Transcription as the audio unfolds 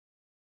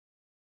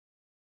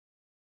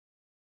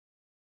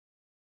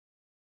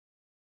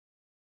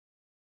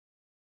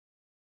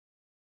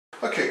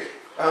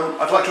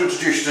I'd like to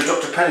introduce you to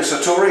Dr. Penny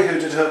Sartori, who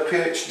did her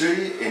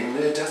PhD in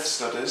near-death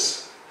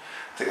studies.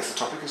 I think that's the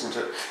topic, isn't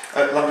it?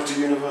 At Lampeter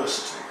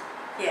University.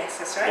 Yes,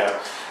 that's right. Yeah.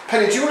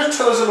 Penny, do you want to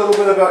tell us a little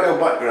bit about your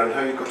background,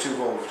 how you got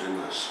involved in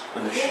this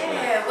initially?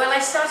 Yeah, well, I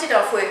started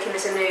off working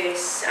as a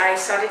nurse. I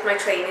started my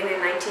training in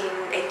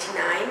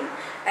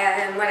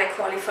 1989. When I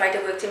qualified,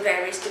 I worked in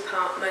various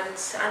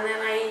departments, and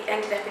then I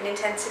ended up in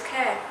intensive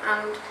care,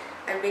 and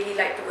I really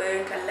liked the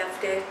work, I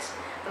loved it,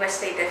 and I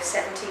stayed there for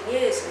 17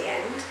 years in the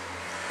end.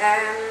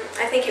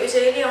 I think it was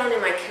early on in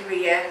my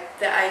career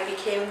that I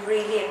became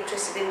really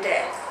interested in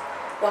death.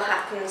 What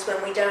happens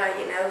when we die,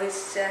 you know,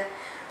 is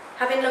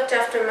having looked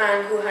after a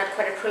man who had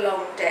quite a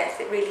prolonged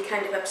death, it really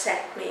kind of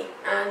upset me,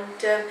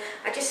 and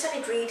I just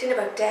started reading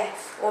about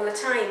death all the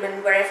time,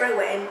 and wherever I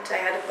went I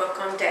had a book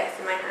on death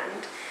in my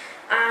hand,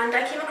 and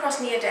I came across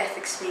near-death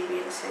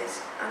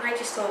experiences, and I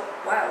just thought,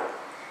 wow,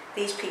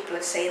 these people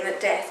are saying that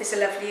death is a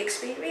lovely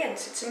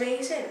experience, it's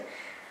amazing.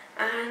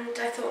 And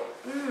I thought,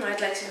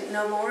 I'd like to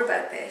know more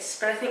about this,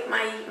 but I think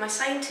my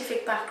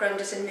scientific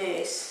background as a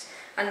nurse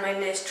and my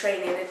nurse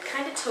training had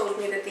kind of told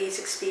me that these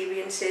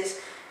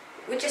experiences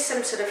were just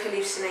some sort of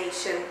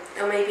hallucination,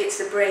 or maybe it's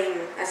the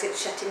brain as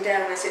it's shutting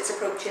down, as it's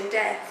approaching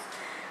death.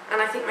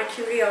 And I think my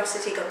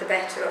curiosity got the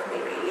better of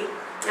me, really,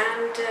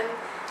 and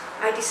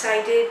I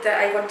decided that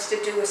I wanted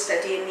to do a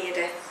study in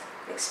near-death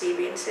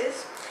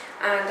experiences.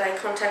 And I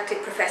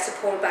contacted Professor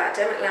Paul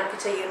Badham at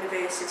Lampeter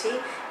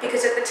University,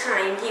 because at the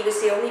time he was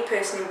the only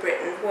person in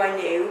Britain who I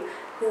knew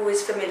who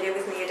was familiar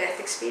with near-death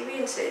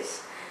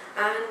experiences.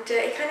 And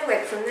it kind of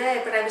went from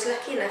there, but I was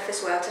lucky enough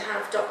as well to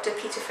have Dr.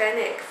 Peter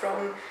Fenwick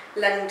from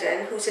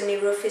London, who's a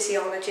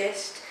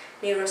neurophysiologist,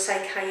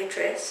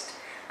 neuropsychiatrist,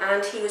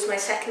 and he was my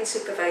second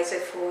supervisor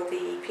for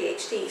the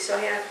PhD. So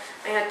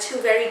I had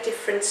two very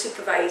different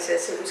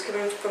supervisors, so it was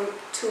coming from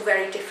two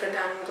very different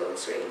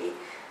angles, really.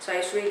 So I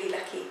was really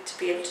lucky to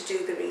be able to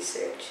do the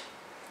research.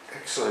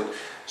 Excellent.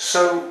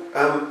 So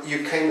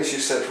you came, as you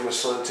said, from a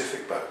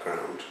scientific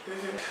background.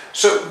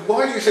 So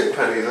why do you think,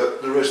 Penny,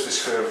 that there is this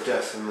fear of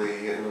death in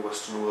the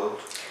Western world?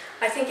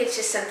 I think it's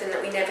just something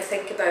that we never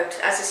think about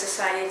as a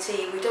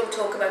society. We don't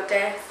talk about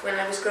death. When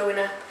I was growing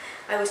up,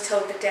 I was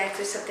told that death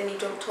is something you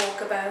don't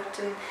talk about,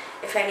 and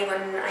if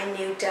anyone I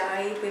knew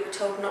died, we were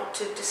told not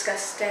to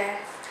discuss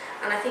death.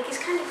 And I think it's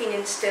kind of been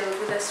instilled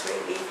with us,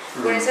 really.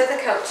 Whereas other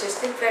cultures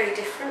think very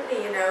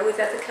differently, you know. With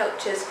other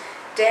cultures,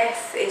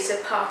 death is a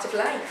part of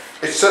life.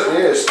 It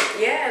certainly is.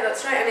 Yeah,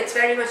 that's right, and it's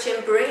very much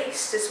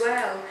embraced as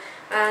well.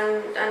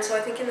 And so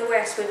I think in the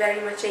West we're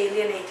very much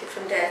alienated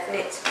from death, and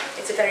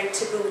it's a very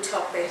taboo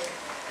topic.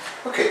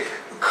 Okay,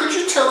 could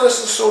you tell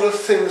us the sort of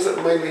things that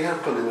mainly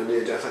happen in a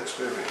near-death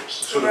experience?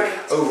 Sort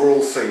of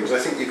overall themes. I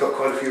think you've got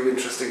quite a few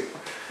interesting...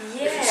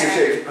 Yeah.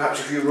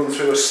 Perhaps if you run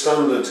through a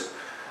standard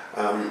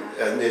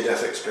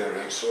near-death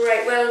experience.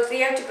 Right, well,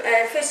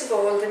 first of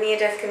all, the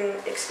near-death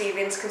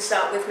experience can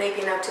start with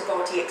maybe an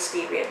out-of-body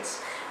experience,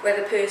 where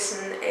the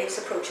person is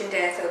approaching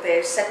death, or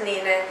they're suddenly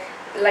in a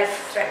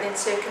life-threatening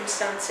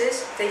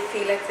circumstances. They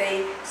feel like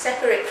they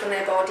separate from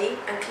their body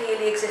and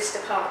clearly exist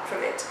apart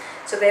from it.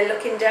 So they're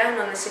looking down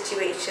on the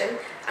situation,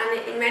 and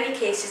in many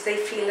cases they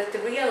feel that the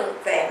real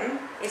them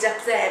is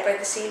up there by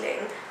the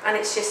ceiling, and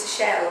it's just a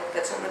shell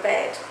that's on the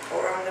bed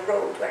or on the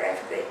road,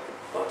 wherever the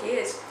body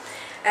is.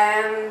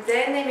 Then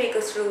they may go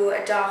through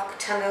a dark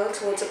tunnel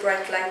towards a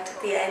bright light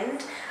at the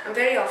end, and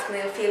very often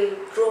they'll feel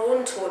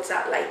drawn towards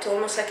that light,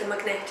 almost like a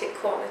magnetic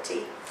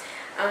quality.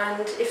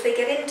 And if they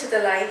get into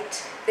the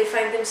light, they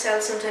find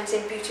themselves sometimes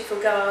in beautiful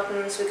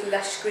gardens with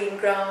lush green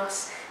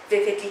grass,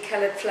 vividly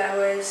coloured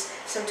flowers,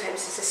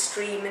 sometimes there's a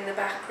stream in the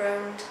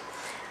background.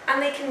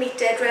 And they can meet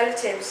dead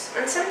relatives,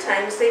 and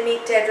sometimes they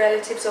meet dead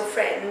relatives or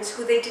friends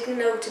who they didn't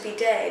know to be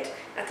dead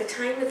at the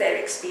time of their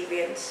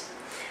experience.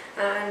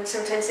 And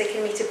sometimes they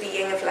can meet a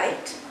being of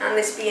light, and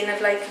this being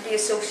of light can be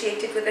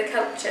associated with a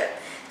culture.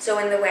 So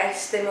in the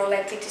West they're more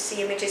likely to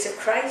see images of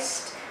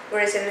Christ,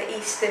 whereas in the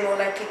East they're more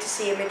likely to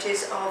see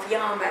images of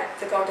Yama,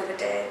 the god of the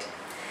dead.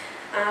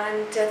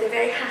 And they're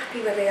very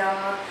happy where they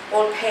are,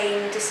 all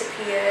pain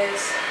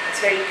disappears,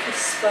 it's very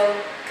peaceful,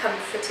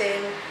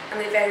 comforting, and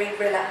they're very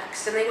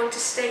relaxed, and they want to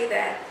stay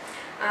there.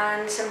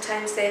 And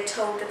sometimes they're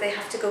told that they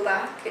have to go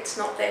back, it's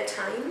not their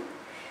time.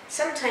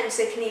 Sometimes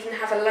they can even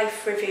have a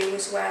life review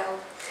as well,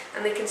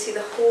 and they can see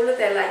the whole of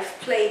their life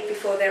played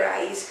before their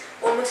eyes,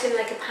 almost in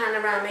like a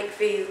panoramic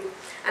view,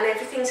 and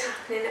everything's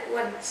happening at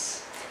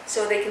once.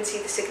 So they can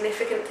see the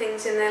significant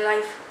things in their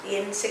life,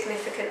 the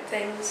insignificant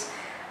things.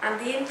 And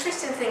the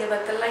interesting thing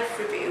about the life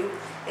review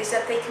is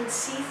that they can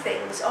see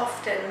things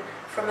often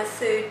from a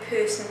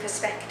third-person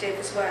perspective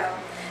as well.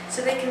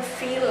 So they can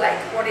feel like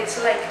what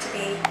it's like to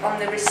be on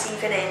the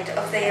receiving end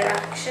of their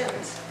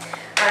actions.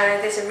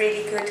 There's a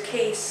really good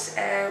case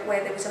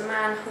where there was a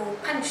man who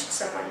punched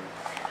someone,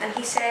 and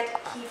he said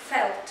he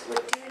felt,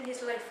 during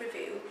his life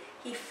review,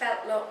 he felt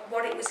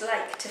what it was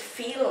like to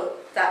feel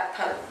that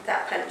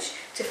punch,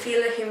 to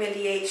feel the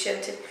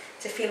humiliation,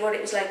 to feel what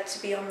it was like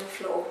to be on the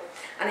floor.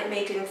 And it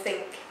made him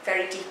think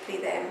very deeply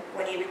then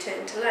when he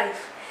returned to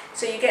life.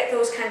 So you get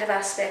those kind of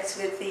aspects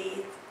with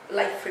the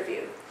life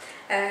review.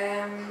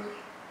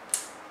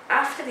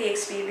 After the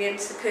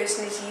experience, the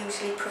person is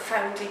usually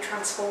profoundly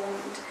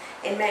transformed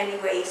in many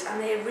ways,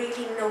 and they're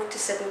really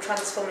noticeable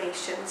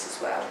transformations as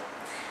well.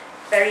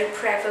 Very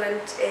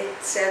prevalent,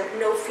 it's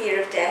no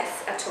fear of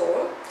death at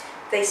all.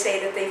 They say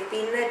that they've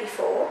been there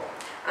before,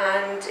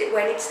 and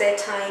when it's their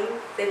time,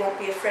 they won't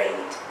be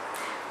afraid.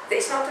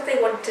 It's not that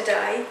they want to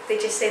die, they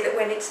just say that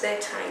when it's their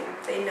time,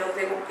 they know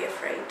they won't be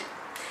afraid.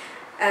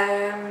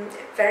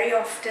 Very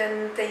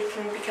often they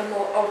can become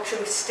more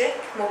altruistic,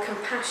 more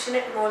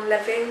compassionate, more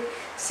loving.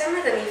 Some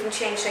of them even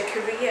change their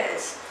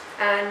careers,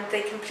 and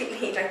they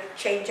completely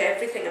change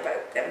everything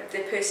about them.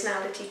 Their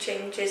personality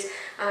changes,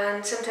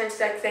 and sometimes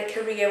their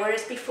career,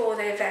 whereas before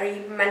they're very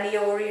money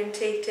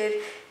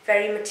orientated,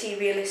 very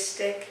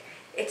materialistic.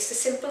 It's the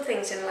simple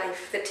things in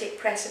life that take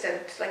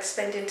precedent, like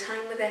spending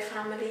time with their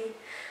family.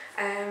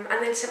 And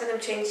then some of them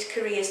change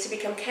careers to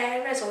become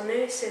carers or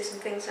nurses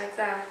and things like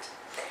that.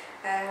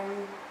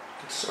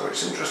 So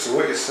it's interesting,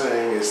 what you're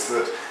saying is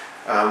that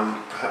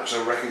perhaps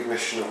a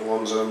recognition of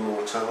one's own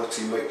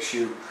mortality makes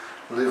you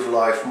live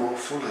life more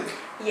fully.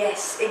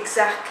 Yes,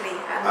 exactly,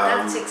 and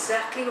that's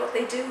exactly what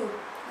they do.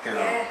 Yeah.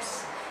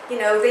 Yes.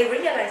 They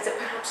realise that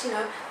perhaps,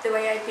 the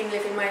way I've been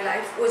living my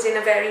life was in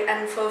a very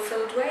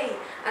unfulfilled way,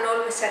 and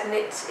all of a sudden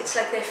it's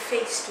like they're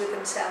faced with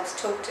themselves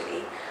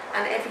totally,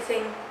 and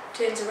everything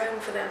turns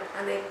around for them,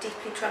 and they're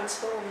deeply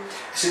transformed.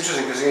 It's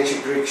interesting because the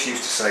ancient Greeks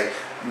used to say,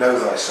 know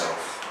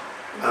thyself.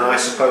 And I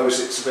suppose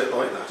it's a bit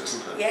like that,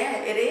 isn't it?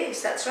 Yeah, it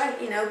is, that's right.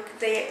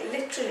 They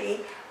literally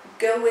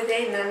go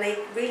within and they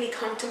really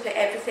contemplate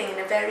everything in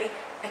a very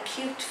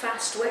acute,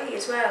 fast way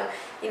as well.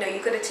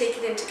 You've got to take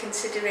it into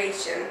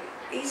consideration.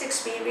 These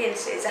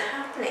experiences are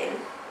happening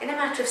in a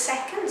matter of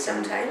seconds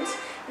sometimes.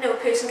 A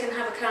person can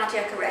have a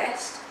cardiac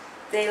arrest,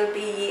 they'll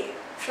be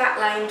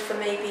flatlined for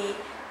maybe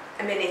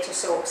a minute or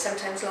so,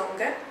 sometimes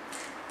longer.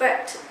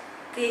 But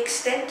the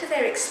extent of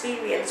their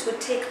experience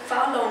would take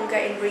far longer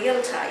in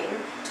real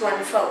time to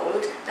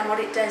unfold than what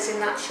it does in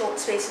that short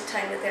space of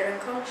time that they're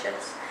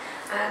unconscious.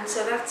 And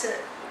so that's a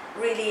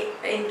really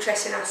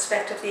interesting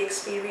aspect of the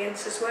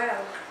experience as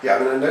well. Yeah,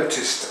 I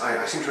noticed,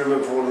 I seem to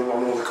remember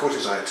on all the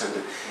courses I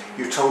attended,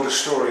 you told a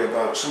story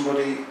about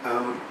somebody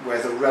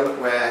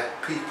where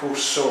people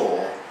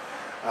saw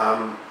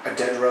a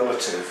dead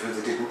relative who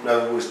they didn't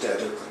know was dead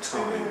at the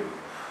time.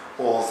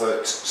 Or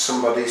that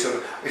somebody sort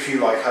of, if you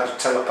like, had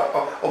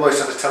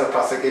almost had a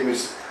telepathic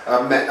image,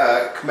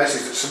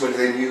 message that somebody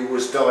they knew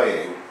was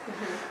dying.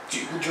 Do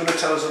you want to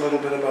tell us a little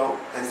bit about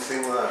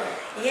anything there?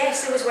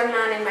 Yes, there was one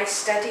man in my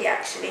study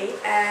actually.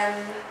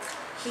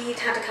 He'd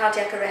had a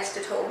cardiac arrest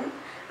at home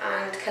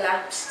and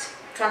collapsed,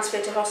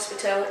 transferred to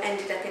hospital,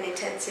 ended up in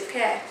intensive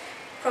care.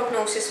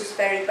 Prognosis was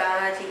very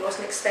bad, he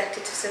wasn't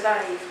expected to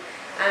survive,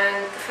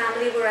 and the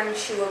family were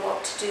unsure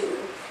what to do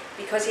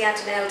because he had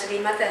an elderly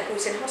mother who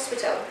was in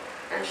hospital,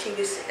 and she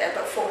was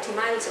about 40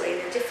 miles away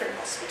in a different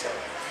hospital.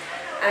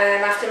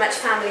 After much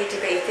family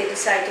debate, they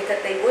decided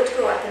that they would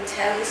go up and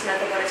tell his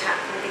mother what had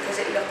happened because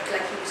it looked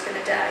like he was going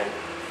to die.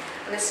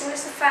 And as soon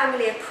as the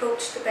family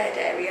approached the bed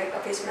area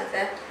of his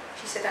mother,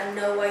 she said, I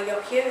know why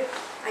you're here,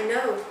 I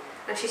know.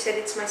 And she said,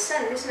 it's my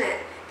son, isn't it?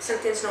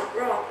 Something's not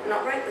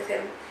right with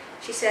him.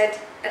 She said,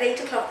 at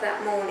 8 o'clock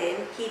that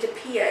morning, he'd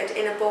appeared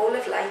in a ball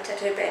of light at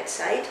her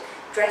bedside,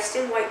 dressed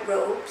in white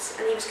robes,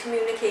 and he was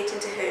communicating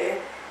to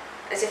her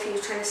as if he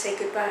was trying to say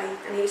goodbye.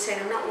 And he was saying,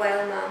 I'm not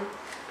well, Mum.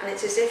 And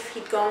it's as if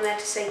he'd gone there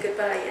to say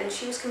goodbye, and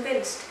she was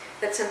convinced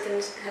that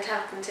something had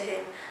happened to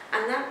him.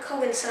 And that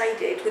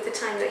coincided with the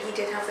time that he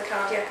did have the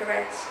cardiac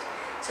arrest.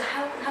 So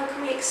how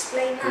can we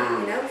explain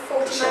that,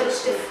 40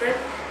 miles different,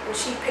 and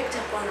she picked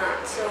up on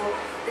that. So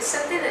there's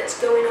something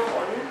that's going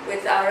on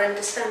with our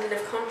understanding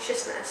of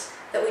consciousness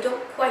that we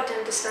don't quite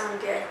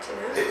understand yet,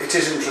 It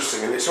is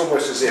interesting, and it's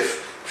almost as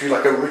if you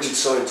like a rigid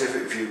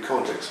scientific view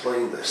can't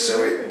explain this,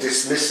 so it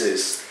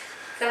dismisses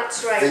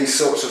That's right. these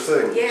sorts of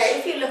things. Yeah,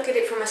 if you look at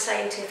it from a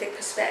scientific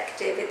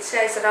perspective, it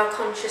says that our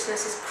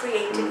consciousness is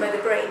created by the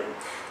brain.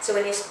 So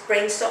when your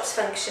brain stops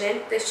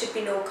functioning, there should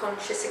be no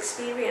conscious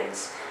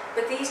experience.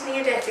 But these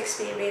near-death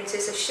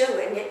experiences are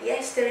showing that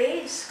yes, there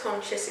is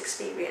conscious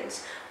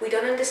experience. We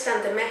don't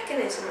understand the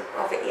mechanism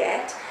of it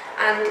yet,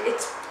 and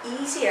it's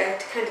easier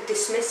to kind of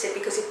dismiss it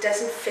because it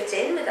doesn't fit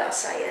in with our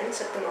science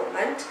at the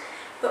moment.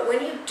 But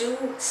when you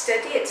do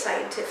study it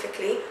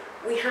scientifically,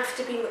 we have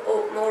to be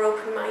more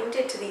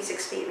open-minded to these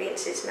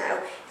experiences now.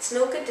 It's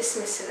no good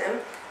dismissing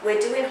them.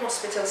 We're doing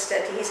hospital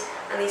studies,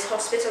 and these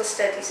hospital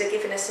studies are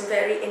giving us some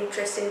very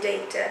interesting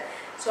data.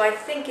 So I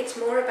think it's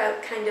more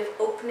about kind of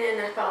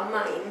opening up our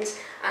minds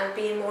and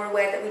being more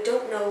aware that we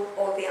don't know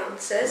all the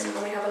answers, and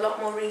we have a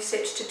lot more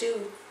research to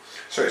do.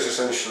 So it's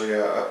essentially,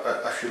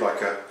 if you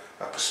like, a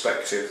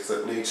perspective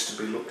that needs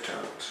to be looked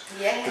at.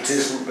 Yes. That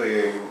isn't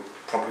being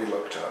properly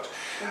looked at.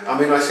 I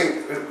mean, I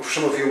think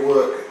some of your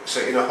work,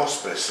 say in a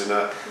hospice,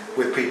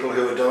 with people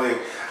who are dying,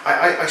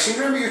 I seem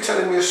to remember you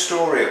telling me a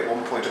story at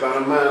one point about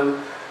a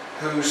man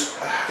who's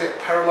had a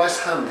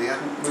paralysed hand. He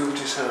hadn't moved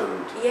his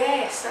hand.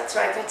 Yes, that's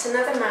right. That's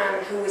another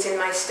man who was in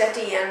my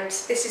study, and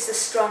this is the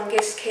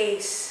strongest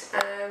case.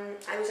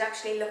 I was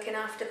actually looking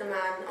after the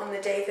man on the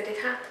day that it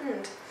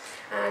happened,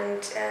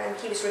 and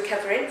he was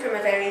recovering from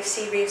a very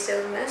serious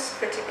illness,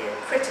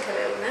 critical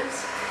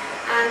illness.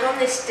 And on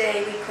this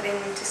day, we put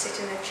him to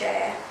sit in a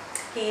chair.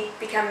 He'd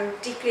become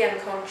deeply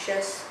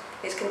unconscious.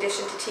 His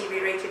condition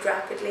deteriorated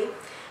rapidly.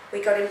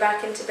 We got him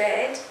back into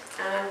bed,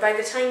 and by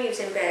the time he was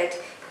in bed,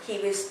 he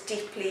was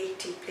deeply,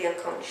 deeply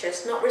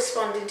unconscious, not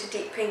responding to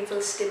deep,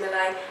 painful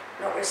stimuli,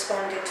 not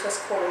responding to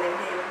us calling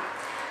him.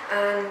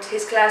 And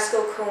his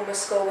Glasgow coma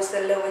score was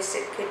the lowest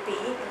it could be.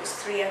 It was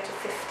 3 out of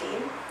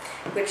 15,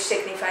 which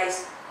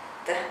signifies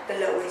the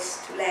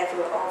lowest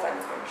level of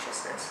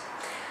unconsciousness.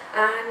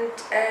 And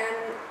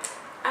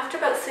after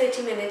about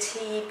 30 minutes,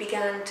 he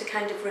began to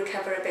kind of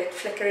recover a bit,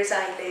 flicker his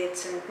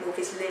eyelids and move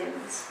his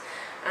limbs.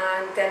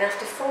 And then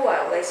after 4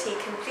 hours, he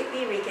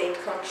completely regained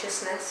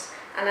consciousness.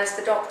 And as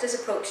the doctors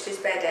approached his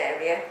bed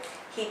area,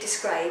 he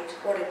described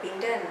what had been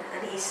done.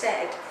 And he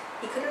said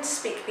he couldn't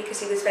speak because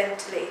he was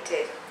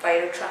ventilated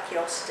via a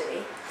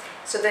tracheostomy.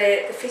 So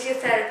the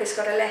physiotherapist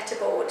got a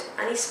letterboard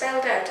and he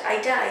spelled out,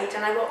 "I died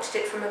and I watched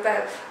it from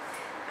above."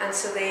 And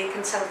so the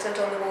consultant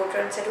on the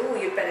wardroom said, "Oh,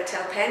 you'd better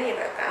tell Penny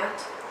about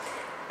that."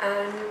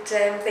 And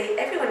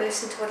everyone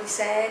listened to what he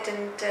said,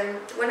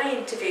 and when I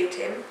interviewed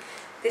him,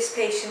 this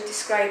patient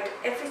described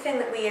everything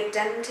that we had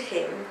done to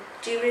him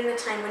during the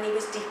time when he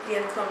was deeply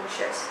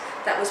unconscious.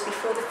 That was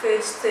before the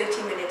first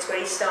 30 minutes where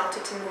he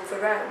started to move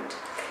around.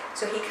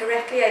 So he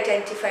correctly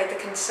identified the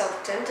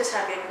consultant as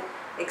having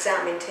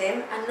examined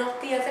him and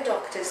not the other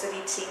doctors that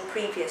he'd seen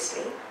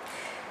previously.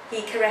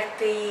 He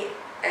correctly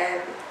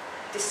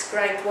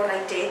described what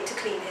I did to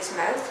clean his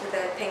mouth with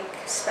a pink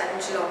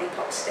sponge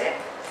lollipop stick,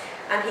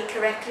 and he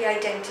correctly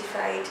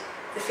identified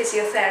the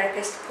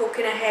physiotherapist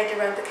poking her head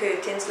around the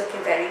curtains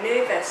looking very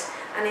nervous.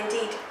 And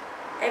indeed,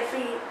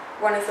 every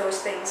one of those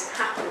things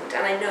happened,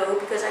 and I know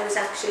because I was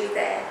actually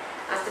there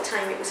at the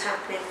time it was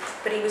happening,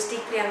 but he was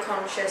deeply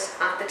unconscious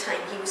at the time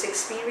he was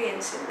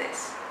experiencing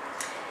this.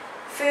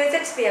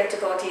 Further to the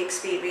out-of-body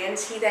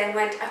experience, he then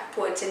went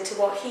upwards into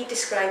what he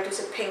described as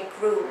a pink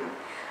room,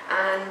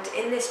 and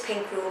in this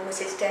pink room was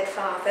his dead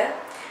father,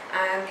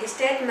 his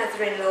dead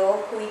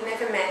mother-in-law, who he'd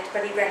never met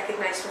but he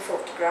recognised from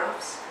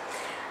photographs.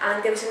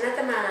 And there was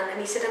another man, and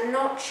he said, "I'm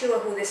not sure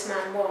who this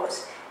man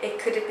was. It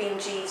could have been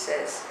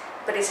Jesus,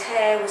 but his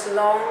hair was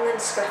long and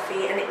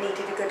scruffy and it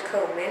needed a good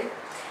combing.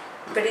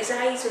 But his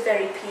eyes were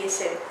very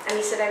piercing." And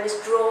he said, "I was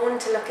drawn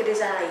to look at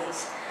his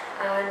eyes,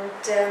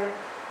 and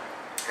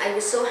I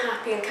was so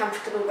happy and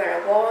comfortable where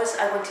I was,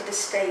 I wanted to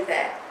stay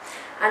there."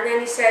 And then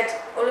he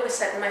said, all of a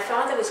sudden, my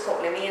father was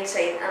calling me and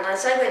saying, and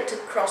as I went to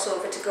cross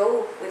over to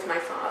go with my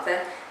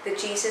father, the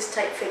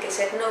Jesus-type figure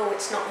said, "No,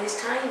 it's not his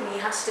time, he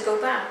has to go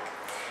back."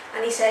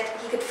 And he said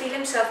he could feel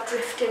himself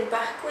drifting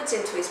backwards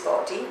into his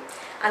body,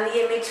 and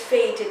the image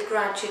faded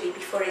gradually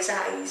before his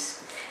eyes.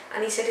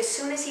 And he said as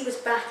soon as he was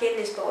back in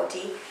his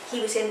body, he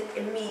was in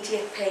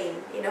immediate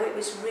pain. You know, it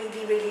was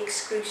really, really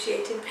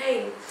excruciating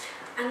pain.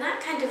 And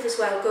that kind of as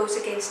well goes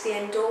against the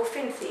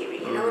endorphin theory.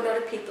 You know, a lot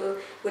of people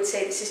would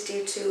say this is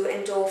due to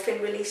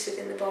endorphin release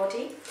within the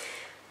body.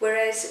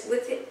 Whereas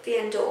with the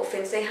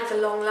endorphins, they have a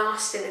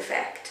long-lasting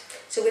effect.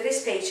 So with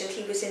this patient,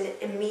 he was in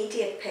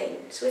immediate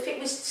pain. So if it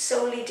was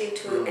solely due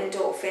to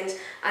endorphins,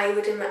 I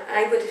would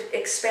have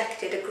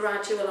expected a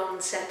gradual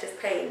onset of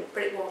pain,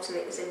 but it wasn't,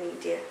 it was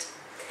immediate.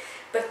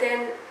 But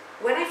then,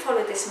 when I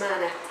followed this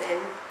man up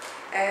then,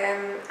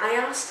 I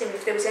asked him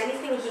if there was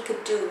anything he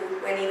could do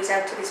when he was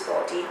out of his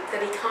body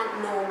that he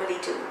can't normally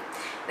do.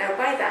 Now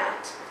by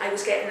that, I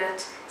was getting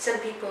at, some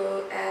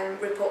people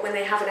report when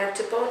they have an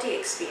out-of-body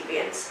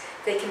experience,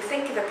 they can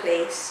think of a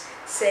place,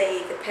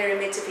 say the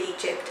pyramids of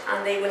Egypt,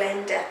 and they will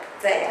end up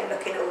there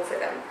looking over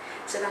them.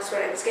 So that's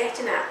what I was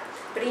getting at.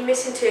 But he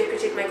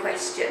misinterpreted my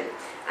question,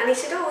 and he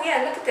said, "Oh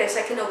yeah, look at this,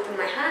 I can open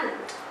my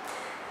hand."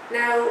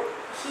 Now,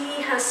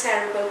 he has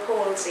cerebral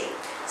palsy,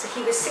 so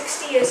he was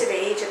 60 years of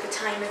age at the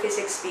time of his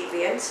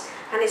experience,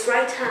 and his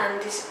right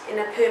hand is in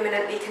a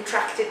permanently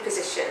contracted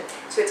position.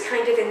 So it's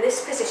kind of in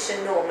this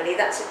position normally,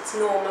 that's its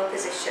normal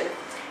position.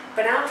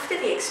 But after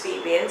the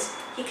experience,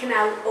 he can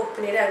now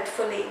open it out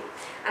fully.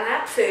 And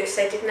at first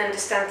I didn't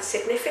understand the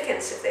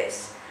significance of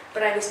this,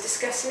 but I was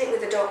discussing it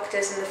with the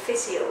doctors and the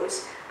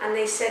physios, and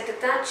they said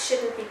that that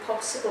shouldn't be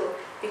possible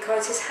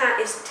because his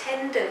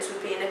tendons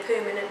would be in a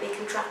permanently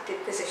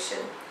contracted position.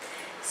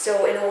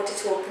 So in order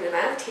to open them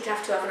out, he'd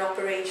have to have an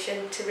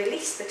operation to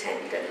release the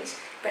tendons,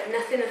 but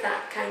nothing of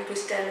that kind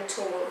was done at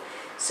all.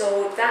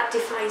 So that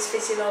defies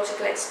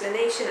physiological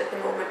explanation at the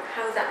moment.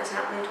 How that has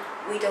happened,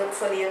 we don't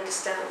fully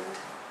understand.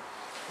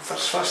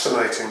 That's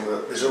fascinating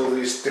that there's all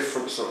these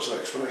different sorts of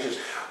explanations.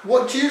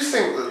 What do you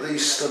think that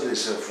these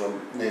studies of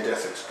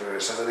near-death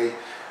experience have any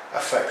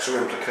effects or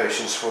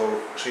implications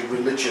for, say,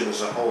 religion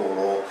as a whole,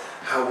 or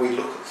how we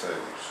look at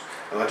things?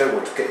 And I don't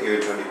want to get you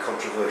into any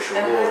controversial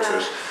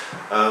waters,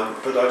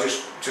 but I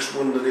just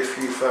wondered if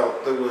you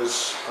felt there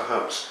was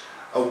perhaps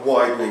a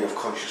widening of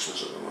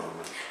consciousness at the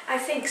moment? I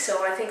think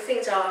so. I think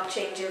things are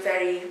changing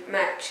very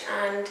much,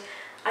 and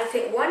I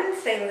think one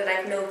thing that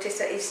I've noticed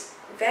that is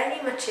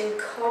very much in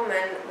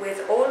common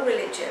with all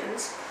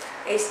religions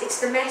is it's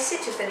the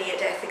message of the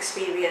near-death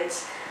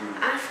experience.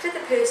 After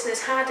the person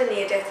has had a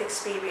near-death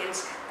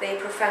experience, they're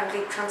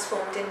profoundly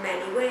transformed in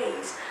many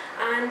ways,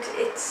 and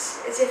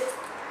it's as if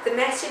the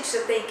message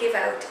that they give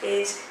out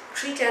is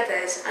treat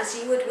others as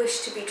you would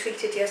wish to be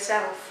treated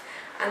yourself.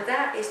 And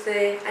that is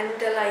the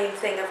underlying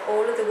thing of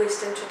all of the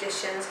wisdom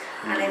traditions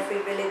and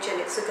every religion.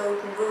 It's the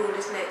golden rule,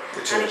 isn't it?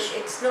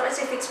 It's not as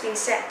if it's been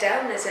set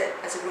down as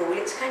a rule,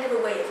 it's kind of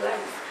a way of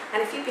life.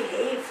 And if you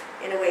behave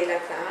in a way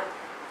like that,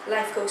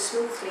 life goes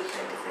smoothly,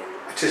 kind of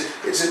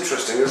thing. It's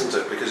interesting, isn't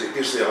it? Because it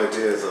gives the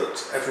idea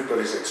that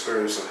everybody's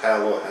experience of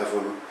hell or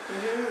heaven,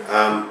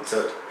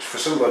 that for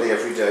somebody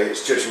every day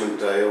it's Judgment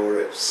Day, or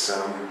it's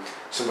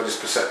somebody's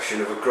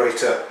perception of a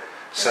greater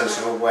sense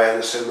of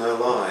awareness in their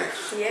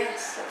life.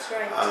 Yes, that's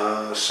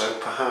right. So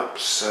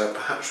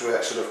perhaps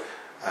we're sort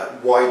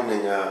of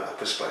widening our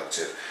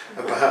perspective,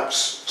 and perhaps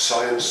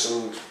science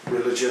and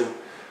religion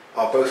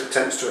are both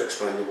attempts to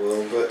explain the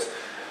world, but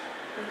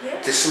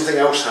there's something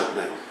else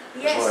happening.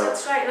 Yes, as well.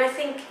 That's right. And I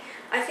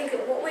think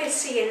that what we're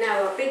seeing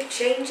now are big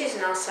changes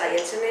in our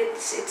science, and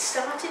it's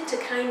starting to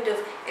kind of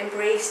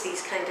embrace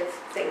these kind of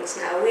things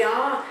now. We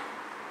are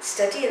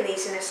studying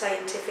these in a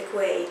scientific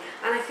way,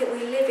 and I think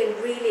we live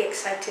in really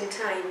exciting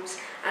times,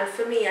 and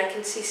for me I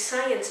can see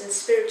science and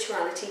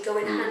spirituality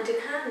going hand in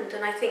hand,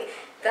 and I think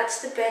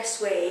that's the best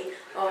way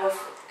of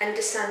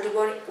understanding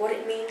what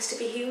it means to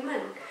be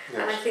human.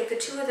 And I think the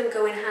two of them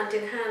going hand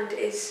in hand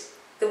is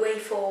the way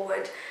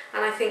forward,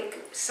 and I think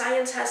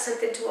science has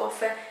something to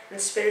offer and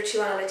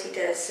spirituality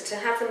does, so to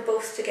have them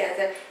both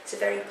together, it's a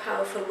very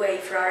powerful way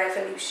for our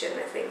evolution,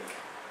 I think.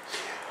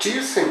 Do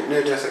you think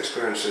near-death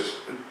experiences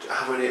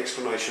have any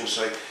explanation,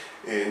 say,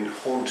 in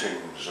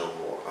hauntings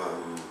or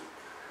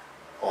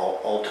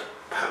odd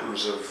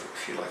patterns of,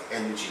 if you like,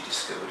 energy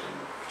discovered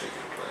in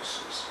particular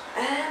places?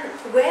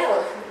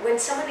 Well, when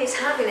someone is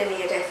having a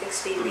near-death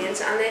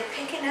experience and they're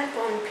picking up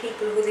on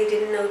people who they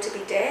didn't know to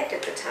be dead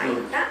at the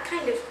time, that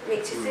kind of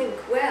makes you think,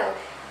 well,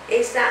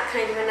 is that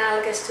kind of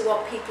analogous to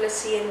what people are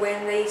seeing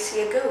when they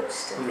see a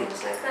ghost and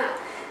things like that?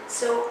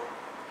 So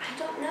I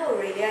don't know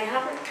really, I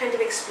haven't kind of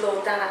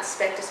explored that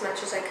aspect as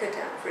much as I could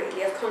have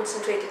really. I've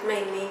concentrated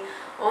mainly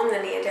on the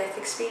near-death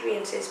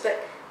experiences,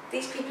 but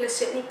these people are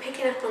certainly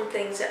picking up on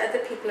things that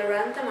other people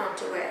around them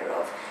aren't aware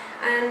of.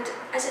 And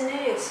as a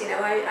nurse, you know,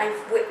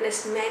 I've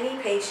witnessed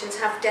many patients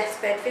have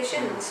deathbed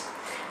visions,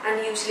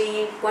 and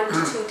usually 1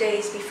 to 2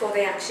 days before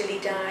they actually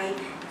die,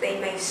 they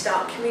may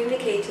start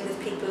communicating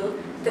with people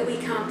that we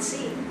can't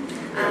see.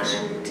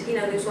 And you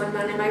know, there's one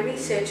man in my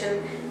research,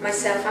 and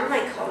myself and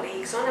my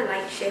colleagues on a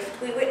night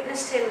shift, we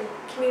witnessed him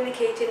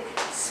communicating,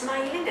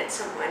 smiling at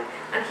someone,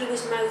 and he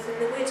was mouthing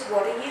the words,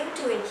 "What are you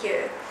doing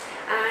here?"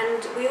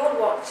 And we all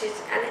watched it,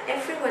 and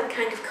everyone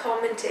kind of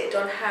commented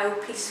on how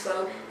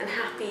peaceful and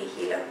happy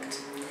he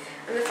looked.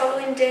 And the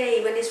following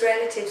day, when his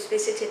relatives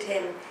visited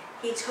him,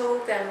 he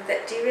told them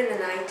that during the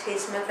night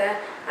his mother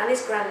and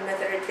his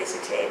grandmother had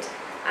visited,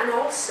 and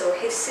also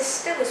his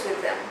sister was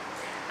with them.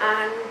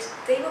 And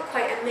they were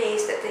quite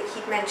amazed that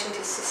he'd mentioned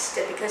his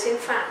sister, because in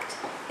fact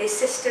his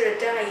sister had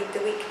died the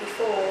week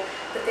before,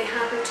 but they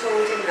hadn't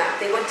told him that.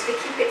 They wanted to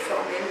keep it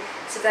from him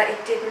so that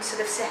it didn't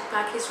sort of set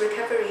back his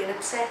recovery and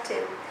upset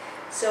him.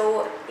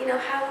 So, you know,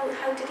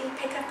 how did he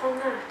pick up on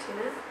that, you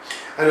know?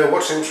 I know,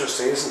 what's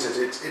interesting, isn't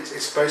it?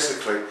 It's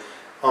basically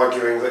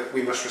arguing that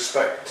we must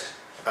respect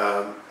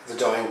the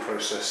dying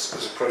process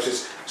as a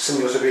process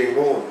similar to being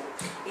born.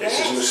 Yes.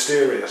 It's as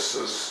mysterious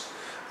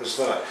as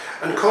that.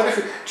 And quite a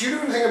few, do you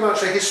know anything about,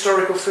 say,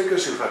 historical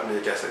figures who've had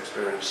near-death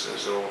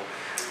experiences, or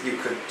you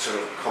could sort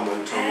of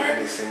comment on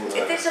anything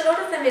like There's a lot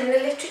of them in the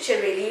literature,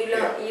 really.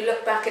 You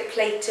look back at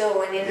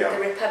Plato, and in the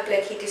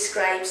Republic he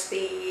describes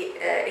the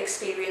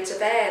experience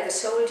of Air, the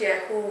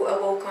soldier who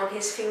awoke on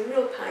his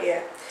funeral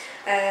pyre.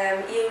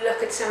 You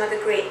look at some of the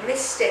great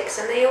mystics,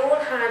 and they all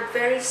had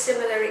very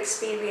similar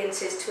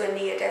experiences to a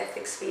near-death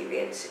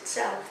experience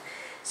itself.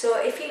 So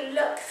if you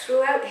look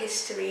throughout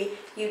history,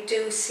 you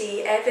do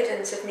see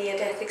evidence of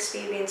near-death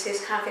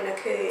experiences having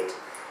occurred.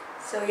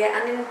 So yeah,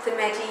 and in the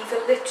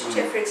medieval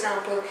literature, for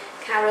example,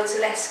 Karol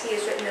Zaleski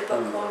has written a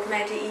book called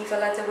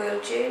Medieval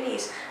Otherworld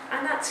Journeys,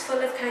 and that's full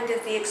of kind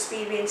of the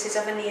experiences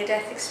of a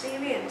near-death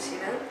experience, you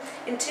know,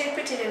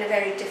 interpreted in a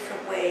very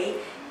different way,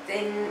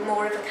 in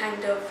more of a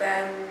kind of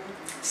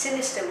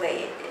sinister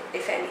way,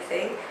 if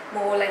anything,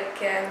 more like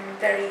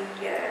very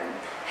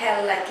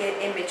hell-like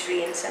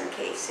imagery in some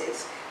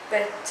cases.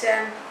 But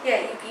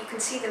yeah, you can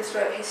see them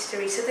throughout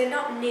history, so they're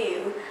not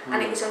new,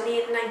 and it was only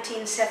in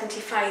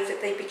 1975 that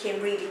they became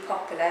really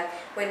popular,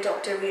 when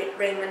Dr.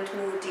 Raymond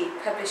Moody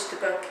published the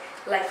book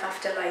Life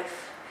After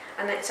Life,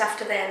 and it's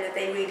after then that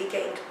they really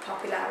gained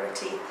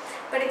popularity.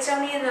 But it's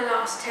only in the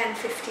last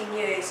 10-15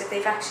 years that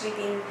they've actually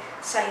been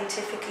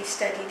scientifically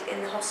studied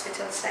in the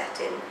hospital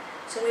setting,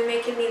 so we're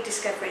making new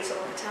discoveries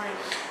all the time.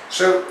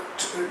 So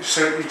you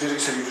said you did a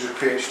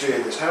PhD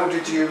in this. How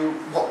did you,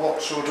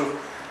 what sort of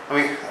I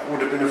mean, that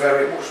would have been a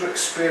very, what sort of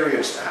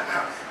experience?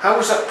 How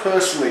was that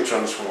personally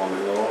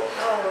transforming? Or?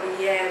 Oh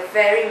yeah,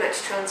 very much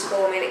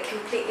transforming. It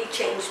completely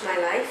changed my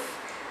life,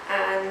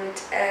 and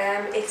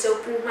it's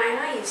opened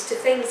my eyes to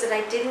things that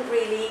I didn't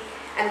really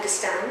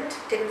understand,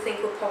 didn't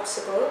think were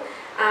possible,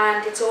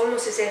 and it's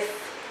almost as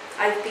if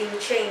I've been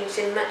changed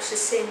in much the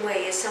same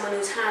way as someone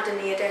who's had a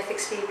near-death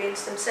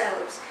experience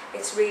themselves.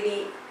 It's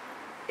really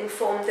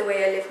informed the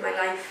way I live my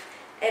life.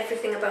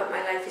 Everything about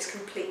my life is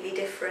completely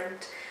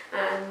different,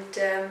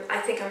 and I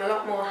think I'm a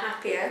lot more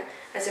happier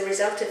as a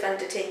result of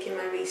undertaking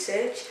my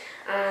research,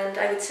 and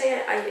I would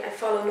say I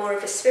follow more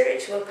of a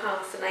spiritual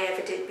path than I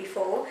ever did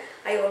before.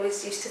 I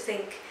always used to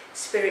think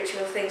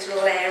spiritual things were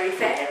all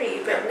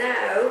airy-fairy, but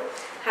now,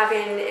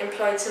 having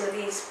employed some of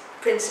these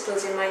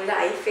principles in my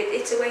life,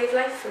 it's a way of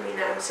life for me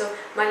now. So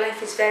my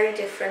life is very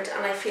different,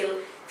 and I feel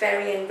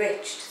very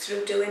enriched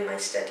through doing my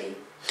study.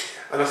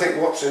 And I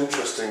think what's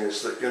interesting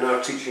is that you're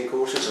now teaching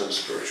courses on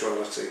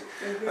spirituality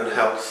and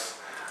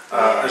health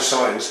and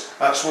science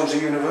at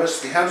Swansea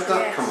University. How did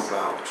that come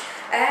about?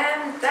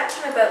 That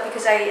came about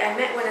because I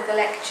met one of the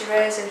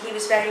lecturers, and he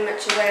was very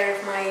much aware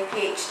of my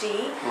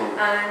PhD,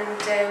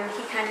 and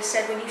he kind of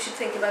said, well, you should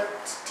think about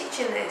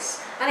teaching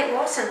this. And it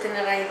was something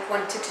that I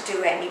wanted to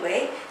do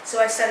anyway, so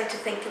I started to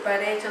think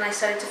about it, and I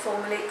started to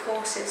formulate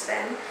courses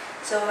then.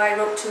 So I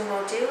wrote 2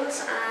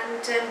 modules,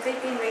 and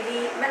they've been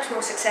really much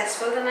more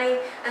successful than I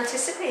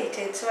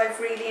anticipated, so I've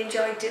really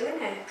enjoyed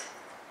doing it.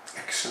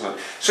 Excellent.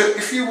 So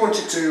if you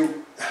wanted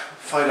to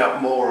find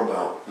out more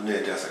about the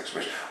near-death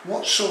experience,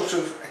 what sort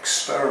of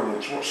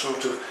experiments, what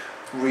sort of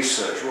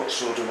research, what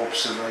sort of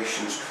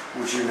observations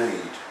would you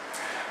need?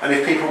 And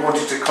if people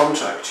wanted to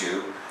contact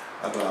you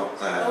about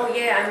that? Oh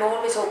yeah, I'm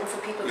always open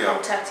for people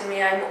contacting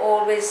me. I'd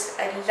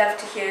love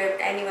to hear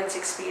anyone's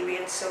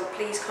experience, so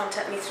please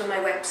contact me through my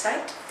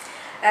website.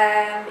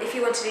 If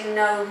you wanted to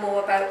know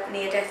more about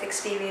near-death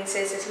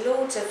experiences, there's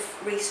loads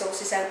of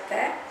resources out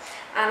there,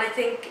 and I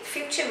think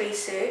future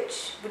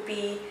research would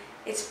be,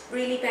 it's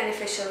really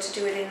beneficial to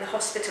do it in the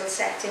hospital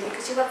setting,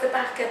 because you have the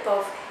backup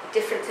of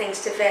different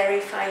things to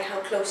verify how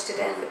close to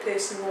death the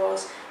person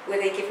was, were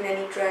they given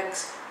any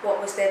drugs,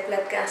 what was their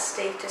blood gas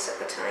status at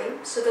the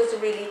time. So those are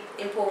really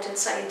important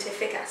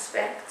scientific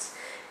aspects.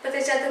 But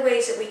there's other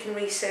ways that we can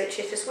research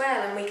it as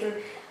well, and we can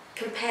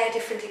compare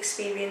different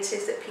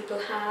experiences that people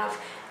have.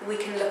 We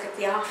can look at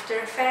the after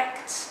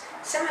effects.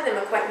 Some of them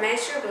are quite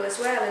measurable as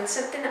well, and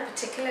something that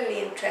particularly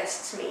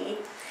interests me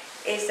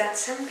is that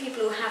some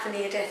people who have a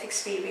near-death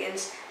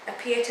experience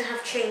appear to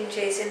have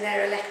changes in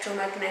their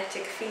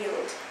electromagnetic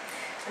field.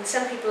 And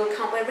some people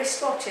can't wear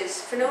wristwatches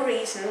for no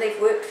reason.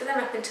 They've worked for them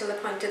up until the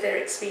point of their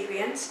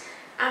experience.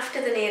 After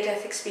the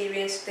near-death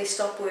experience, they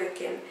stop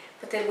working,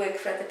 but they'll work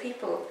for other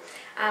people.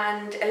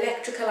 And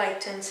electrical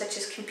items such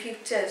as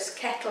computers,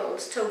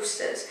 kettles,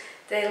 toasters,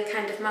 they'll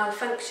kind of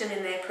malfunction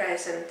in their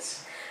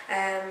presence.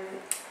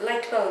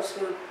 Light bulbs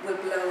will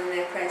blow in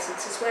their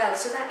presence as well.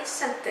 So that is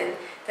something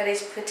that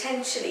is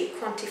potentially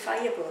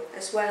quantifiable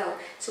as well.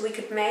 So we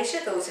could measure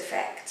those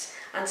effects,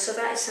 and so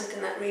that is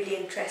something that really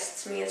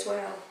interests me as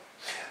well.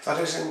 That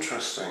is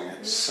interesting.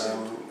 It's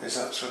is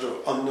that sort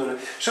of unknown.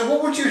 So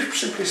what would you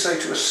simply say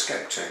to a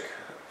skeptic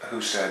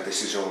who said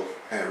this is all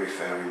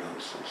airy-fairy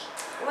nonsense?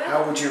 Well,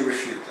 how would you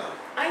refute that?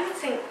 I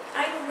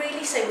would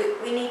really say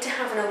we need to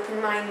have an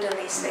open mind on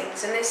these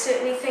things, and there's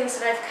certainly things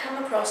that I've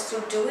come across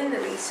through doing the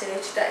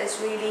research that has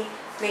really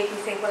made me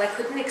think, well, I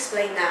couldn't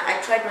explain that.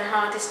 I tried my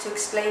hardest to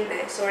explain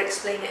this or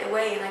explain it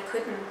away, and I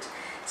couldn't.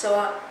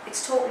 So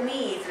it's taught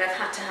me that I've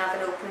had to have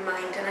an open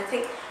mind, and I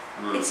think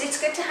it's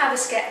good to have a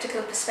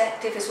sceptical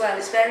perspective as well.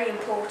 It's very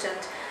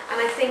important, and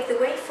I think the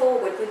way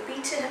forward would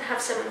be to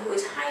have someone who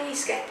is highly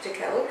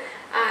sceptical,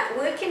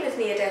 working with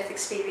near-death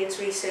experience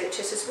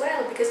researchers as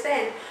well, because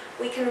then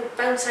we can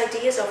bounce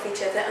ideas off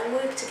each other and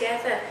work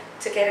together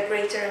to get a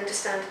greater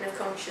understanding of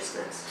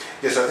consciousness.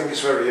 Yes, I think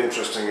it's very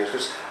interesting,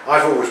 because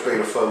I've always been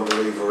a firm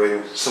believer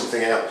in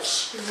something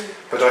else,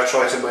 but I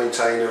try to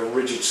maintain a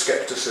rigid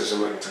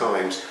scepticism at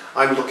times.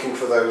 I'm looking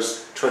for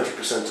those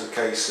 20% of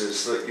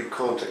cases that you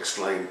can't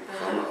explain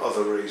from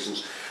other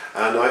reasons.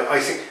 And I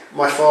think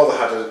my father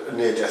had a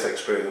near-death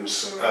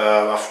experience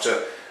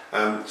after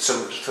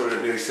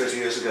nearly 30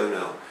 years ago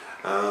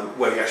now,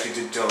 where he actually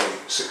did die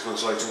 6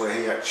 months later, where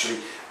he actually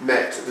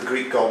met the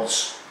Greek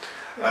gods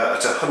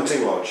at a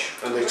hunting lodge,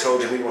 and they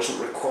told him he wasn't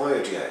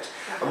required yet.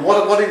 And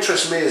what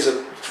interests me is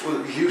that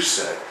what you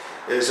said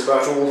is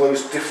about all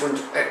those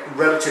different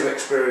relative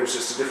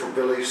experiences to different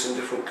beliefs and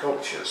different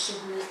cultures.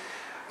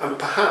 And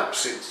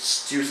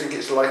perhaps do you think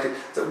it's likely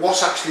that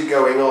what's actually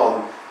going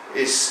on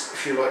is,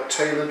 if you like,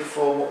 tailored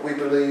for what we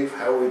believe,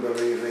 how we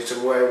believe it,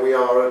 and where we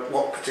are at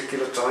what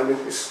particular time in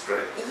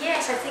history?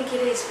 Yes, I think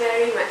it is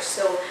very much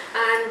so.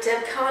 And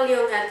Carl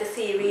Jung had the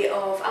theory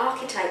of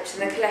archetypes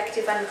and the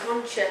collective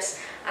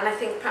unconscious. And I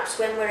think perhaps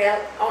when we're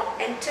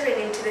entering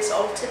into this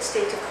altered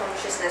state of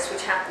consciousness,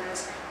 which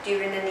happens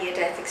during a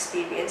near-death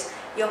experience,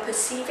 you're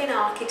perceiving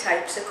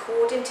archetypes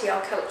according to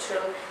your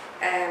cultural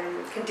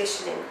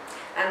conditioning.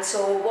 And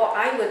so what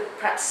I would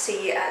perhaps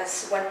see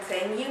as one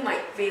thing, you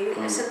might view it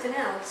as something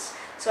else.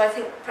 So I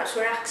think perhaps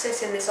we're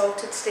accessing this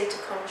altered state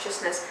of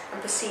consciousness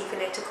and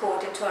perceiving it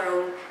according to our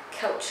own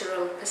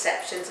cultural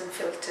perceptions and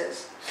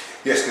filters.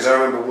 Yes, because I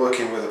remember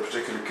working with a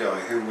particular guy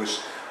who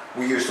was,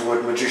 we used the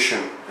word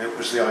magician. It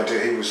was the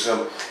idea, it was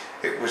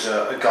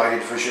a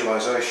guided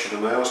visualisation,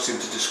 and I asked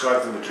him to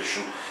describe the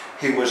magician.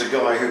 He was a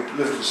guy who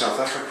lived in South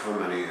Africa for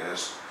many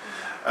years,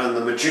 and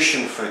the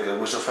magician figure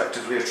was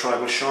effectively a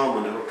tribal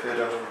shaman who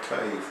appeared out of a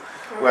cave.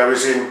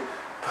 Whereas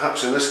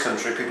perhaps in this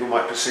country, people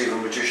might perceive a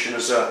magician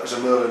as a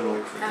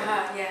Merlin-like figure.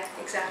 Yeah,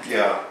 exactly.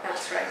 Yeah.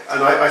 That's right.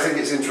 And I think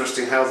it's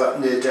interesting how that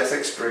near-death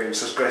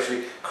experience has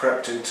gradually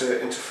crept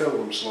into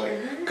films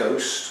like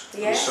Ghost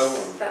and so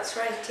on. That's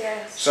right,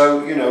 yes.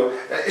 So, you know,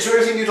 is there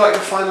anything you'd like to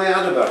finally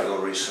add about your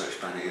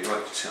research, Penny, you'd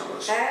like to tell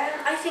us?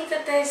 I think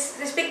that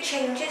there's big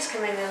changes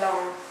coming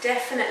along,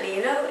 definitely.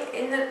 You know,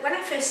 when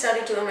I first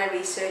started doing my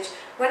research,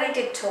 when I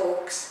did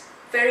talks,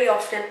 very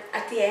often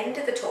at the end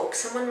of the talk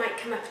someone might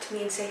come up to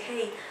me and say,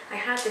 hey, I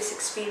had this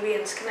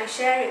experience, can I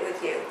share it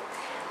with you?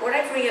 What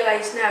I've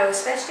realised now,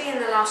 especially in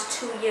the last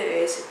 2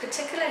 years,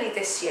 particularly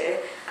this year,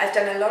 I've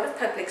done a lot of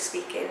public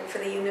speaking for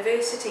the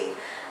university,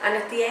 and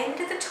at the end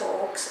of the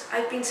talks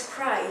I've been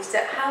surprised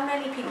at how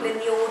many people in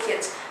the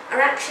audience are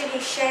actually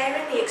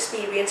sharing the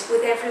experience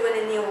with everyone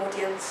in the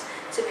audience.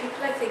 So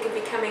people, I think, are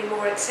becoming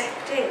more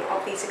accepting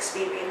of these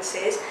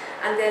experiences,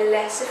 and they're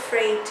less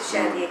afraid to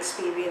share the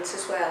experience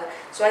as well.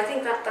 So I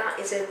think that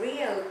is a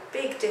real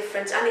big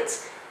difference, and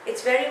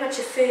it's very much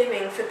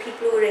affirming for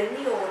people who are in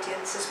the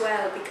audience as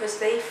well, because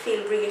they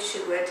feel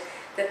reassured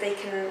that they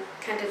can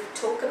kind of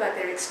talk about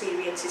their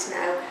experiences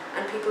now,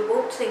 and people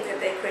won't think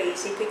that they're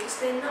crazy, because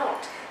they're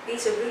not.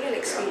 These are real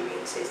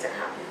experiences that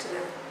happen to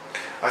them.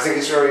 I think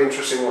it's very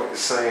interesting what you're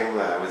saying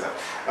there with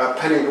that.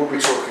 Penny will be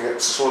talking at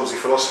Swansea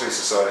Philosophy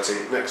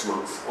Society next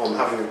month on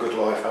having a good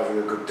life, having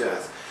a good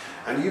death.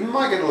 And you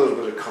might get a little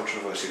bit of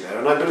controversy there.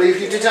 And I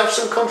believe you did have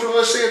some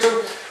controversy at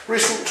a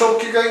recent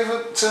talk you gave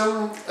at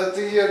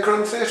the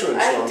Grand Theatre in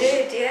Swansea. I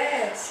did,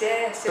 yes.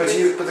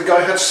 But the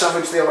guy had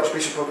savaged the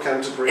Archbishop of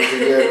Canterbury the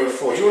year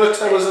before. Do you want to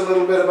tell us a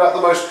little bit about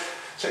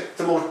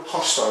the more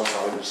hostile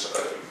times?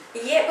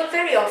 Yeah, well,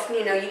 very often,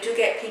 you know, you do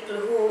get people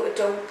who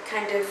don't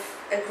kind of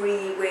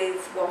agree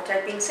with what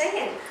I've been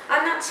saying,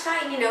 and that's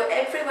fine. You know,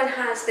 everyone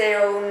has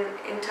their own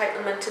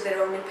entitlement to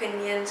their own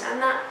opinions, and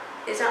that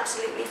is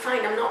absolutely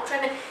fine. I'm not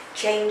trying to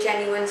change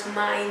anyone's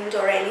mind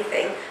or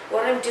anything.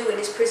 What I'm doing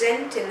is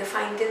presenting the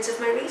findings of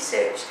my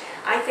research.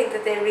 I think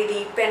that they're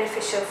really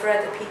beneficial for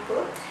other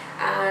people,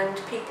 and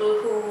people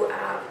who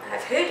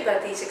have heard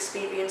about these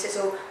experiences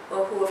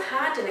or who have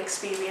had an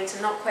experience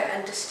and not quite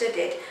understood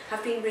it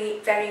have been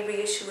very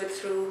reassured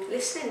through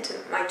listening to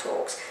my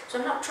talks. So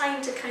I'm not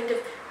trying to kind of,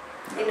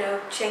 you know,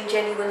 change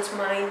anyone's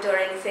mind or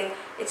anything.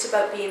 It's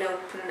about being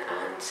open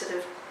and sort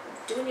of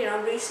doing your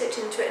own research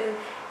into it and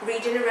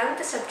reading around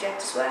the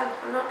subject as well.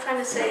 I'm not trying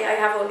to say I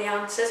have all the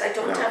answers. I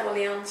don't have all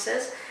the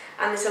answers.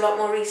 And there's a lot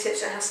more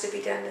research that has to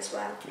be done as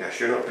well. Yes,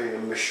 you're not being a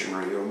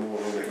missionary, you're more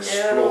of an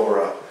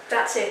explorer. No,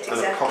 that's it,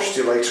 exactly. And a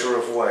postulator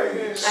of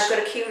ways. I've got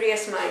a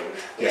curious mind.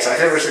 Yes, I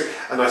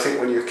think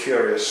when you're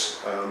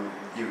curious,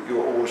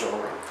 you're always all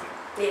right.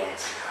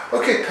 Yes.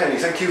 Okay, Penny,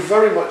 thank you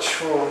very much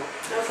for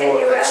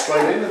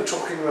explaining and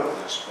talking about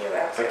this. You're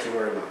welcome. Thank you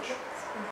very much.